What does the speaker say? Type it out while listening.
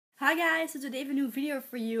Hi guys, so today I have a new video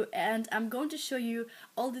for you and I'm going to show you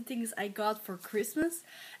all the things I got for Christmas.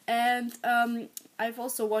 And I've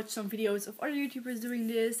also watched some videos of other YouTubers doing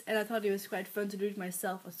this and I thought it was quite fun to do it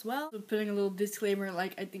myself as well. So putting a little disclaimer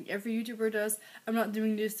like I think every YouTuber does, I'm not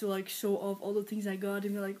doing this to like show off all the things I got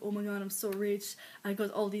and be like, oh my god, I'm so rich, I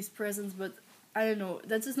got all these presents, but I don't know,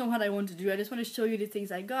 that's just not what I want to do. I just want to show you the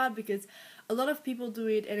things I got because a lot of people do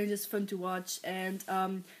it and it's just fun to watch, and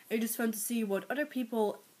it's just fun to see what other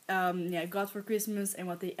people got for Christmas and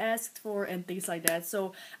what they asked for and things like that.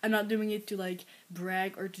 So I'm not doing it to like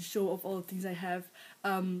brag or to show off all the things I have.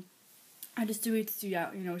 I just do it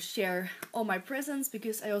to share all my presents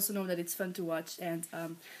because I also know that it's fun to watch. And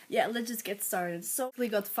let's just get started. So we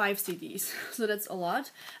got 5 CDs, so that's a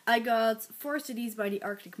lot. I got 4 CDs by the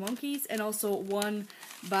Arctic Monkeys and also 1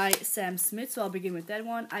 by Sam Smith, so I'll begin with that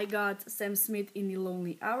one. I got Sam Smith in the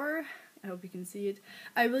Lonely Hour. I hope you can see it.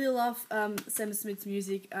 I really love Sam Smith's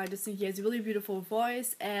music. I just think he has a really beautiful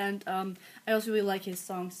voice, and I also really like his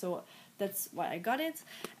songs, so that's why I got it.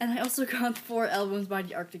 And I also got 4 albums by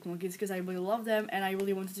the Arctic Monkeys because I really love them and I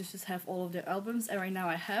really wanted to just have all of their albums, and right now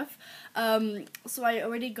I have. So I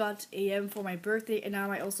already got AM for my birthday and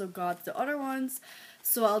now I also got the other ones.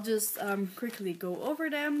 So I'll just quickly go over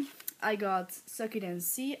them. I got Suck It and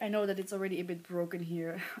See. I know that it's already a bit broken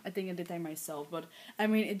here. I think I did that myself, but I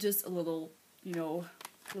mean it's just a little, a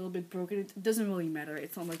little bit broken. It doesn't really matter.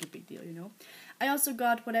 It's not like a big deal. I also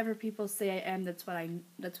got Whatever People Say I Am. That's what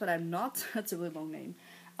I'm not. That's a really long name.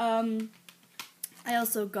 I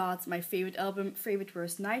also got my favorite album, Favorite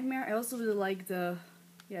Worst Nightmare. I also really like the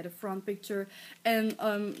front picture, and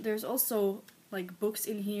there's also like books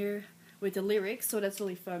in here with the lyrics, so that's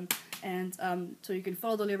really fun. And so you can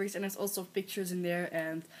follow the lyrics, and there's also pictures in there,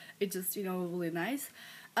 and it's just really nice.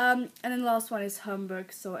 And then the last one is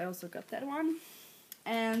Humbug, so I also got that one.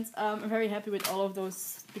 And I'm very happy with all of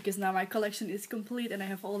those because now my collection is complete and I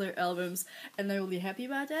have all their albums, and I'm really happy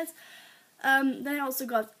about that. Then I also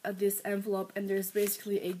got this envelope, and there's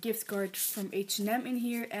basically a gift card from H&M in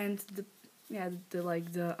here, and the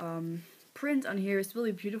print on here is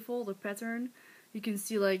really beautiful. The pattern, you can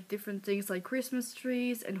see like different things like Christmas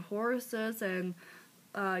trees and horses and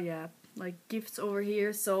like gifts over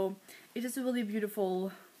here. So it is a really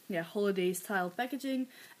beautiful holiday style packaging,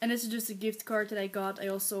 and this is just a gift card that I got. I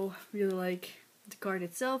also really like the card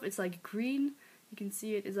itself. It's like green, you can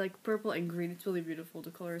see it. It's like purple and green. It's really beautiful, the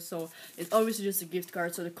colors. So it's obviously just a gift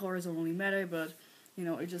card, so the colors don't really matter, but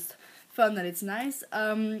it's just fun that it's nice.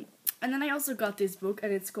 And then I also got this book,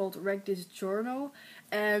 and it's called Wreck This Journal,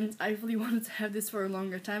 and I really wanted to have this for a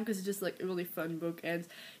longer time because it's just like a really fun book, and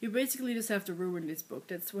you basically just have to ruin this book.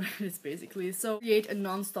 That's what it is basically. So create a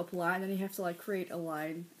non-stop line, and you have to like create a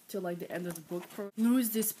line till like the end of the book. Lose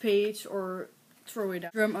this page or throw it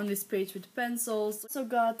out. Drum on this page with pencils. Also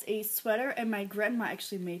got a sweater, and my grandma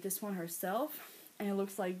actually made this one herself, and it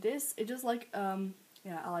looks like this. It's just like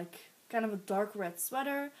like kind of a dark red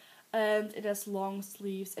sweater, and it has long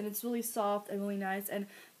sleeves, and it's really soft and really nice, and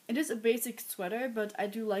it is a basic sweater, but I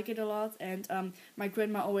do like it a lot. And my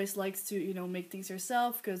grandma always likes to make things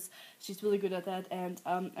herself because she's really good at that, and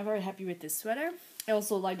I'm very happy with this sweater. I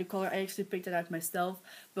also like the color. I actually picked it out myself,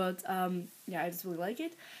 but I just really like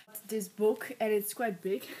it. This book, and it's quite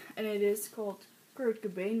big, and it is called Kurt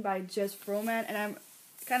Cobain by Jess Froman, and I'm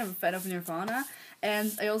kind of a fan of Nirvana,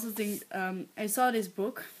 and I also think I saw this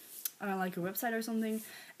book on like a website or something,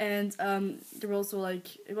 and there were also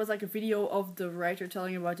it was like a video of the writer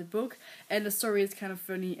telling about the book, and the story is kind of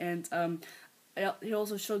funny, and he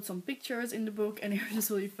also showed some pictures in the book, and it was just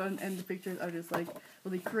really fun, and the pictures are just like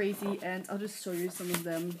really crazy, and I'll just show you some of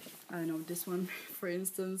them. I don't know, this one for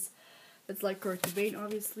instance, it's like Kurt Cobain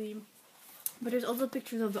obviously, but there's also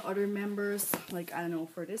pictures of the other members, like I don't know,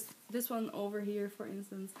 for this one over here for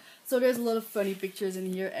instance. So there's a lot of funny pictures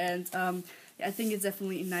in here, and I think it's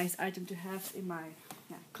definitely a nice item to have in my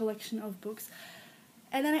collection of books.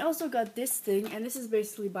 And then I also got this thing, and this is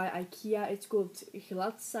basically by IKEA. It's called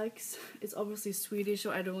Gladsax. It's obviously Swedish,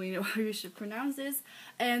 so I don't really know how you should pronounce this.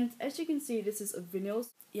 And as you can see, this is a vinyl.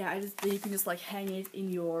 Yeah, you can just like hang it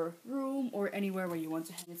in your room or anywhere where you want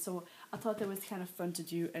to hang it. So I thought that was kind of fun to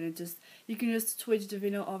do, and you can just switch the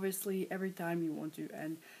vinyl obviously every time you want to,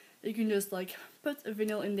 and you can just like put a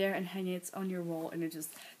vinyl in there and hang it on your wall, and it's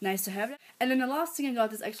just nice to have it. And then the last thing I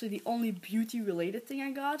got is actually the only beauty related thing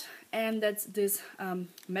I got, and that's this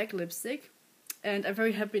MAC lipstick. And I'm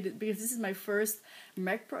very happy because this is my first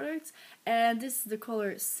MAC product, and this is the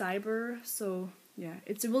color Cyber. So yeah,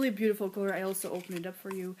 it's a really beautiful color. I also opened it up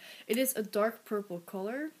for you. It is a dark purple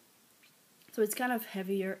color, so it's kind of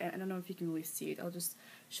heavier, and I don't know if you can really see it. I'll just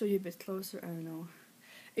show you a bit closer. I don't know.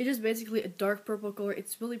 It's just basically a dark purple color.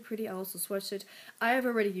 It's really pretty. I also swatched it. I have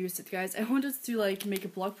already used it, guys. I wanted to like make a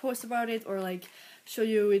blog post about it or like show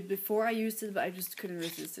you it before I used it, but I just couldn't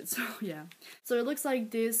resist it. So yeah. So it looks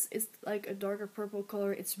like this. It's like a darker purple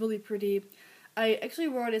color. It's really pretty. I actually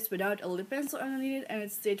wore this without a lip pencil underneath it, and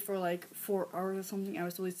it stayed for like 4 hours or something. I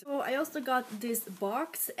was really sick. So I also got this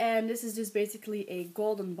box, and this is just basically a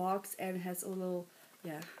golden box, and it has a little,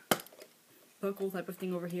 yeah, buckle type of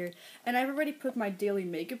thing over here. And I've already put my daily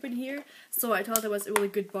makeup in here, so I thought that was a really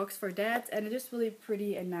good box for that, and it's just really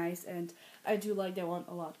pretty and nice, and I do like that one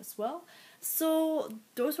a lot as well. So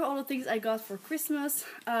those were all the things I got for Christmas.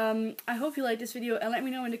 I hope you liked this video, and let me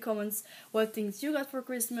know in the comments what things you got for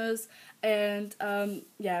Christmas. And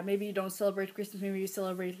yeah, maybe you don't celebrate Christmas, maybe you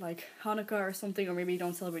celebrate like Hanukkah or something, or maybe you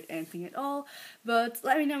don't celebrate anything at all. But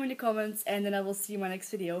let me know in the comments, and then I will see you in my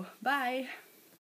next video. Bye!